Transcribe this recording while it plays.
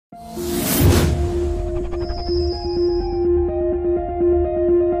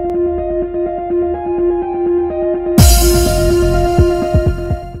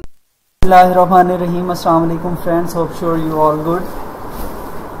Bismillahirrahmanirrahim. Assalamu alaikum friends, hope sure you all good.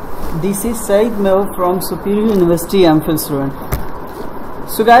 This is SAEED from Superior University MPhil student.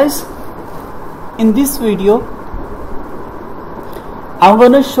 So guys, in this video I'm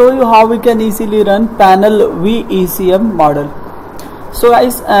going to show you how we can easily run panel VECM model. So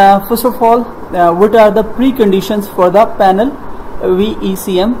guys, first of all, what are the preconditions for the panel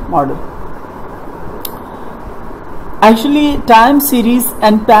VECM model? Actually, time series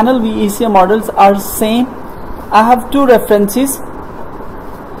and panel VECM models are same. I have two references.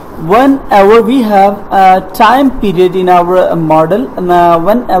 Whenever we have a time period in our model,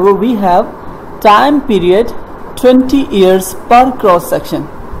 whenever we have time period 20 years per cross section,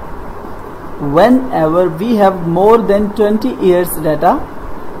 whenever we have more than 20 years data,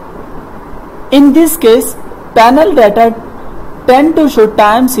 in this case panel data tend to show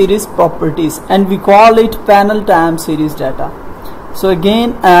time series properties and we call it panel time series data. So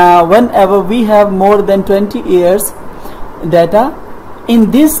again, whenever we have more than 20 years data, in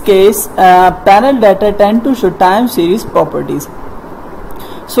this case panel data tend to show time series properties.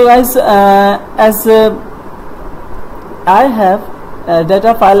 So as I have a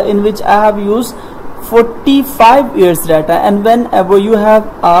data file in which I have used 45 years data, and whenever you have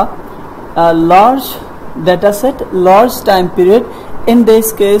a large data set, large time period, in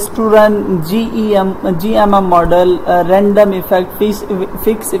this case to run GMM model, random effect,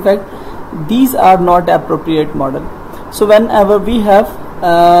 fixed effect, these are not appropriate model. So whenever we have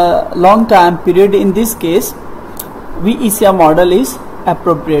long time period, in this case VECM model is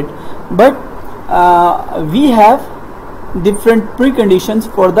appropriate. But we have different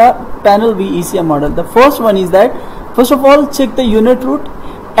preconditions for the panel VECM model. The first one is that first of all check the unit root,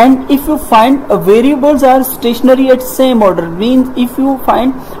 and if you find variables are stationary at same order, means if you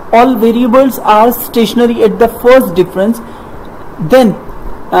find all variables are stationary at the first difference, then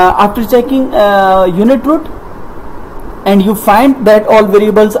after checking unit root and you find that all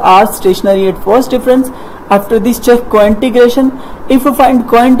variables are stationary at first difference, after this check cointegration. If you find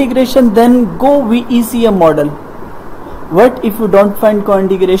cointegration, then go VECM model. What if you don't find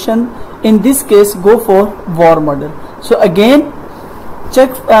cointegration? In this case go for VAR model. So again check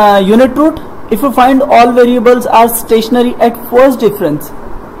unit root. If you find all variables are stationary at first difference,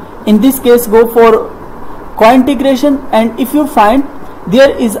 in this case go for cointegration, and if you find there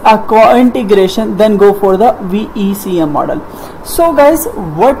is a cointegration, then go for the VECM model. So guys,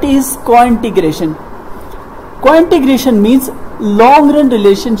 what is cointegration? Cointegration means long run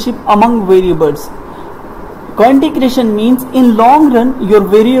relationship among variables. Cointegration means in long run your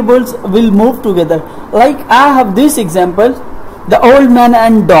variables will move together. Like I have this example, the old man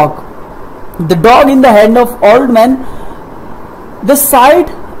and dog. The dog in the hand of old man, the side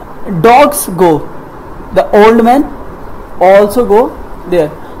dogs go, the old man also go there.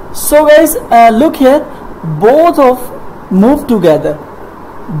 So guys, look here, both of move together,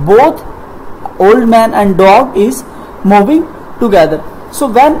 both old man and dog is moving together. So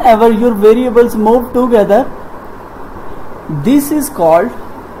whenever your variables move together, this is called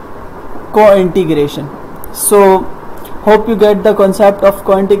cointegration. So hope you get the concept of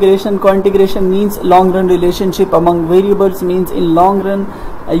cointegration. Cointegration means long run relationship among variables, means in long run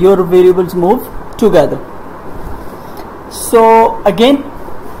your variables move together. So again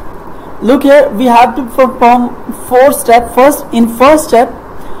look here, we have to perform 4 steps. First, in first step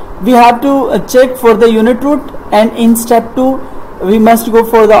we have to check for the unit root, and in step 2 we must go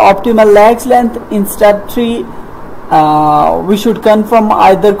for the optimal lags length. In step 3 we should confirm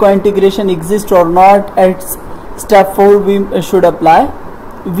either cointegration exists or not. At step 4 we should apply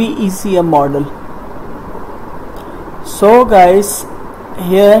VECM model. So guys,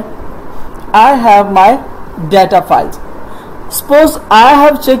 here I have my data files. Suppose I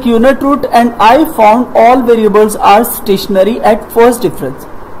have checked unit root and I found all variables are stationary at first difference.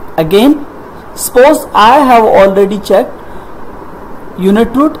 Again, suppose I have already checked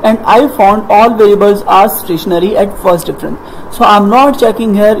unit root and I found all variables are stationary at first difference. So I am not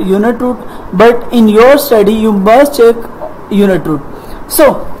checking here unit root, but in your study you must check unit root.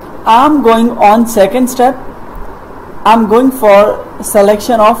 So I am going on second step. I am going for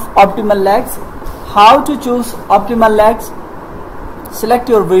selection of optimal lags. How to choose optimal lags? Select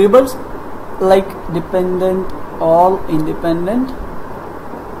your variables like dependent, all, independent,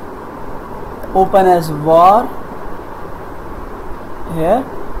 open as var. Here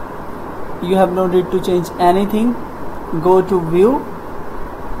you have no need to change anything. Go to view,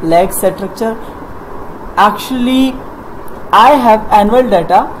 lag structure. Actually I have annual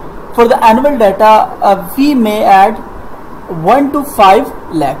data. For the annual data we may add 1 to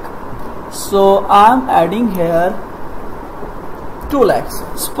 5 lakh. So I am adding here 2 lakhs.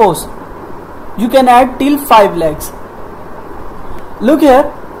 Suppose you can add till 5 lakhs. Look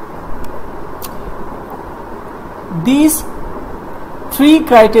here, these 3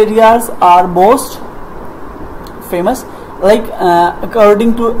 criteria are most famous, like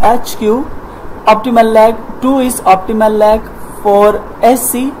according to HQ, optimal lag, 2 is optimal lag for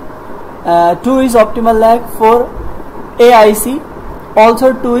SC, 2 is optimal lag for AIC,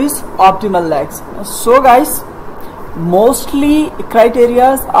 also 2 is optimal lags. So guys, mostly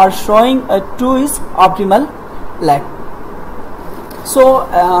criteria are showing a 2 is optimal lag. So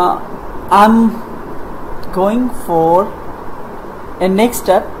I'm going for a next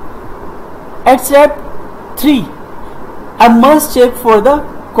step. At step 3, I must check for the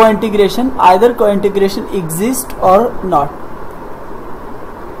cointegration, either cointegration exists or not.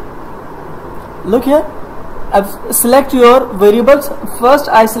 Look here, select your variables. First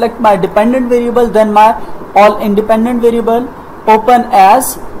I select my dependent variable, then my all independent variable, open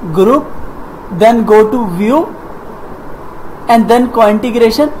as group, then go to view and then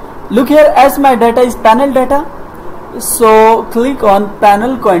cointegration. Look here, as my data is panel data, so click on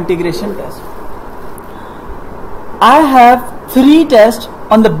panel cointegration test. I have 3 tests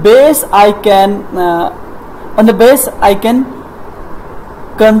on the base. I can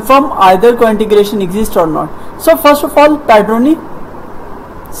confirm either cointegration exists or not. So first of all, Padroni,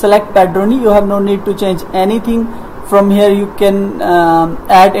 select Padroni. You have no need to change anything. From here you can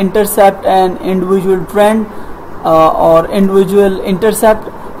add intercept and individual trend or individual intercept.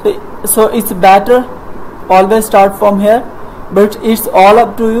 So it's better always start from here, but it's all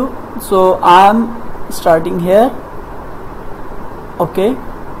up to you. So I'm starting here. Okay,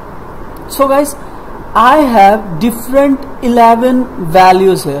 so guys, I have different 11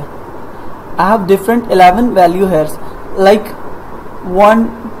 values here. I have different 11 value here, like 1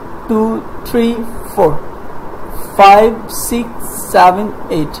 2 3 4 5 6 7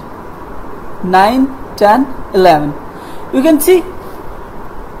 8 9 10 11. You can see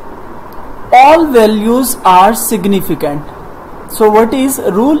all values are significant. So what is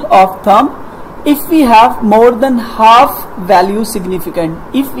rule of thumb? If we have more than half value significant,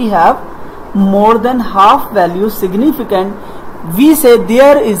 if we have more than half value significant, we say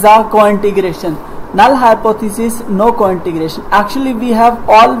there is a cointegration. Null hypothesis, no cointegration. Actually we have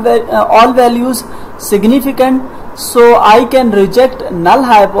all values significant, so I can reject null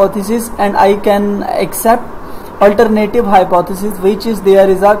hypothesis and I can accept alternative hypothesis, which is there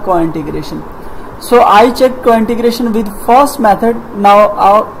is a cointegration. So I check cointegration with first method.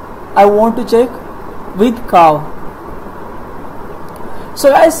 Now I want to check with cow. So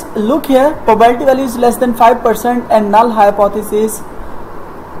guys, look here, probability value is less than 5% and null hypothesis,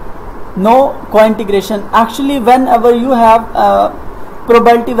 no cointegration. Actually whenever you have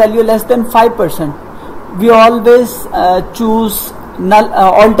probability value less than 5%, we always choose null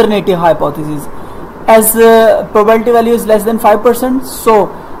alternative hypothesis. As probability value is less than 5%, so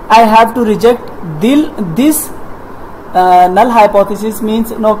I have to reject this null hypothesis,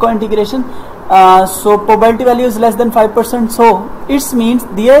 means no cointegration. So probability value is less than 5%, so it means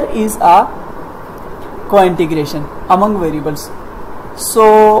there is a cointegration among variables.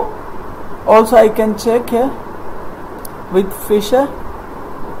 So also I can check here with Fisher.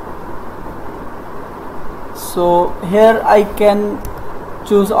 So here I can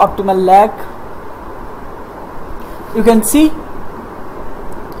choose optimal lag. You can see,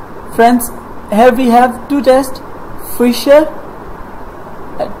 friends, here we have 2 tests, Fisher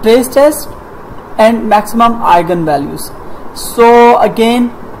trace test and maximum eigenvalues. So again,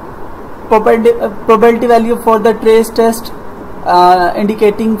 probability value for the trace test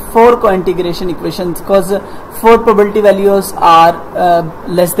indicating 4 cointegration equations, because 4 probability values are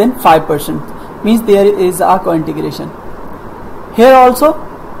less than 5%, means there is a cointegration. Here also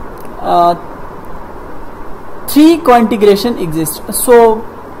 3 cointegration exists, so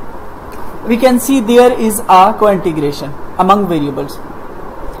we can see there is a cointegration among variables.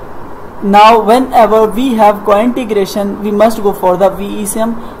 Now whenever we have cointegration, we must go for the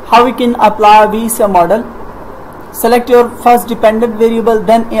VECM. How we can apply a VECM model? Select your first dependent variable,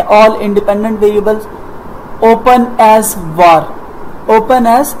 then all independent variables, open as var. Open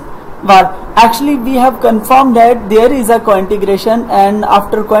as var. Actually we have confirmed that there is a cointegration, and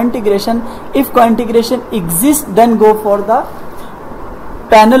after cointegration, if cointegration exists, then go for the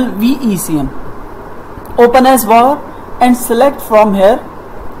panel VECM. Open as var and select from here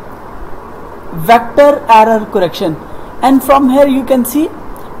vector error correction, and from here you can see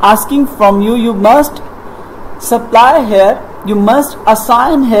asking from you must supply here, you must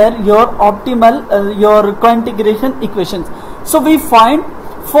assign here your optimal your cointegration equations. So we find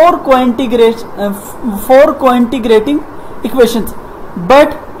 4 cointegrating equations,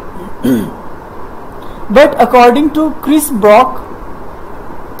 but But according to Chris Brock,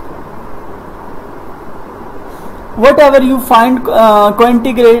 whatever you find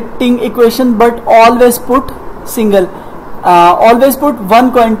cointegrating equation, but always put single, always put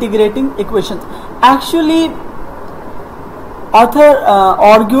one cointegrating equation. Actually, author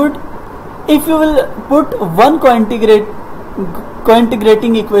argued, if you will put one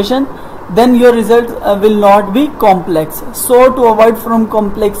cointegrating equation, then your result will not be complex. So to avoid from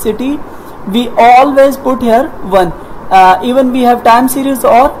complexity, we always put here one, even we have time series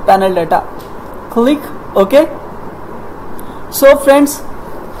or panel data. Click OK. So friends,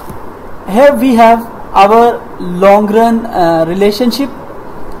 here we have our long run relationship,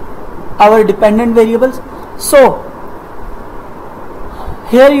 our dependent variables. So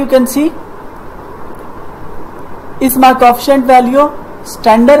here you can see is my coefficient value,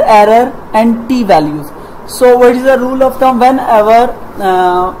 standard error and t values. So what is the rule of thumb? Whenever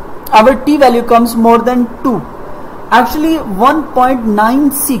our t value comes more than 2, actually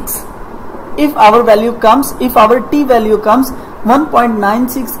 1.96, if our t value comes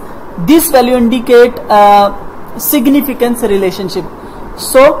 1.96, this value indicate significance relationship.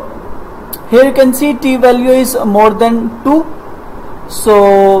 So here you can see t value is more than 2,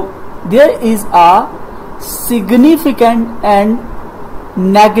 so there is a significant and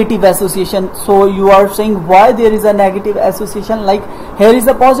negative association. So you are saying why there is a negative association, like here is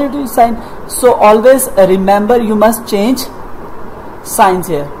a positive sign. So always remember, you must change signs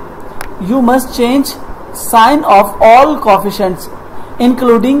here. You must change sign of all coefficients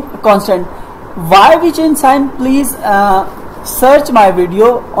including constant. Why we change sign? Please search my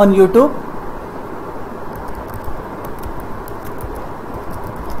video on YouTube.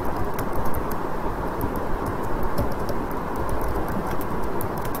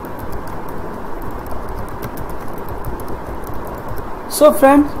 So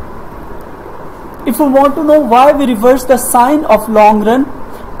friends, if you want to know why we reverse the sign of long run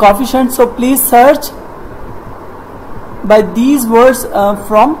coefficient, so please search by these words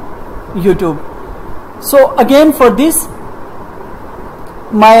from YouTube. So again, for this,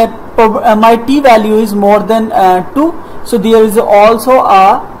 my t value is more than 2, so there is also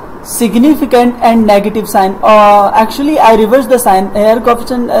a significant and negative sign. Actually I reverse the sign here,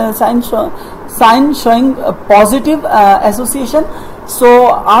 coefficient sign showing a positive association.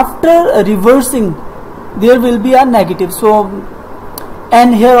 So after reversing, there will be a negative. So,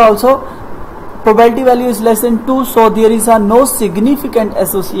 and here also probability value is less than 2, so there is a no significant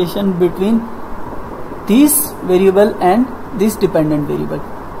association between this variable and this dependent variable.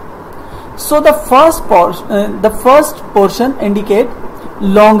 So the first portion indicate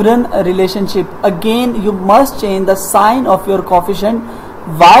long run relationship. Again, you must change the sign of your coefficient.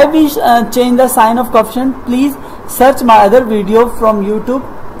 Why we change the sign of coefficient? Please search my other video from YouTube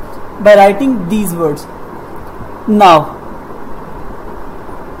by writing these words. Now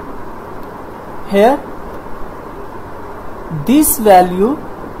here this value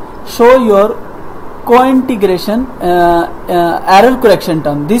show your cointegration error correction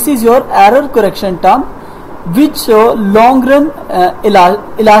term. This is your error correction term which show long run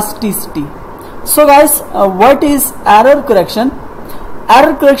elasticity. So guys, what is error correction?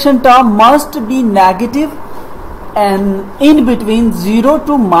 Error correction term must be negative and in between 0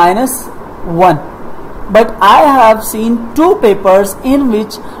 to -1. But I have seen 2 papers in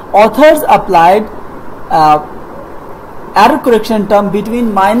which authors applied error correction term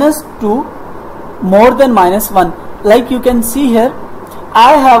between -2 more than -1. Like you can see here,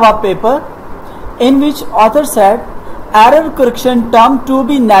 I have a paper in which author said error correction term to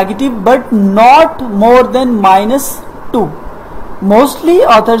be negative but not more than -2. Mostly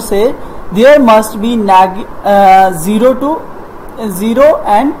authors say there must be 0 to 0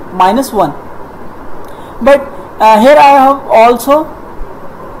 and -1. But here I have also,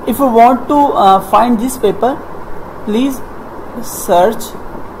 if you want to find this paper, please search.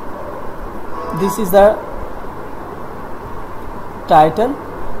 This is the title.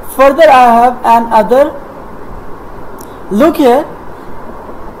 Further I have another. Look here,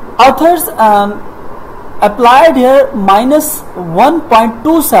 authors applied here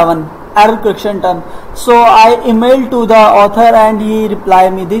 -1.27 error correction term. So I emailed to the author and he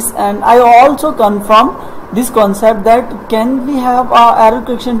replied me this, and I also confirm this concept that can we have a error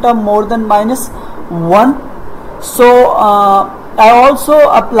correction term more than -1. So I also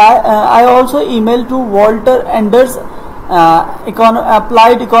emailed to Walter Enders,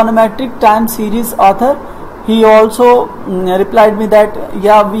 applied econometric time series author. He also replied me that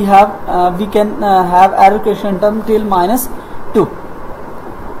yeah, we can have error correction term till -2.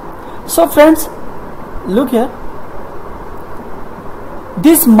 So friends, look here,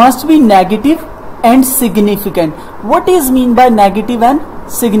 this must be negative and significant. What is mean by negative and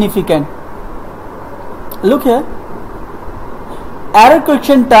significant? Look here. Error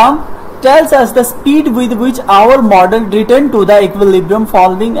correction term tells us the speed with which our model returned to the equilibrium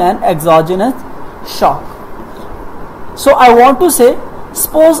following an exogenous shock. So I want to say,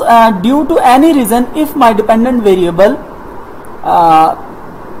 suppose due to any reason, if my dependent variable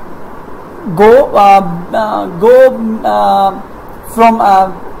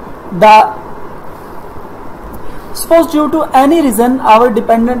suppose due to any reason our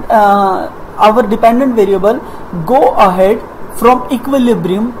dependent variable go ahead from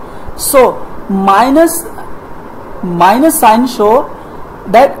equilibrium, so minus sign show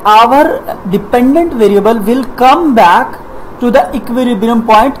that our dependent variable will come back to the equilibrium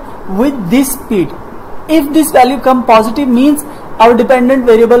point with this speed. If this value come positive, means our dependent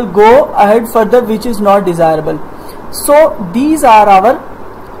variable go ahead further, which is not desirable. So these are our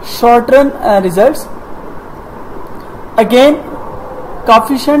short run results. Again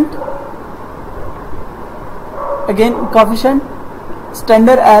coefficient,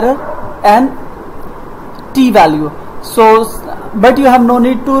 standard error and t value. So but you have no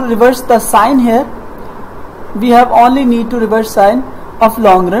need to reverse the sign here. We have only need to reverse sign of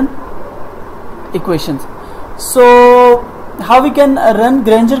long run equations. So how we can run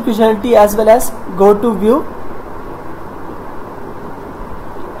Granger causality as well as go to view,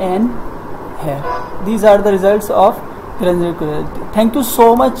 and here these are the results of Granger causality. Thank you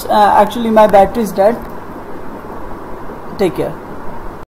so much. Actually my battery is dead. Take care.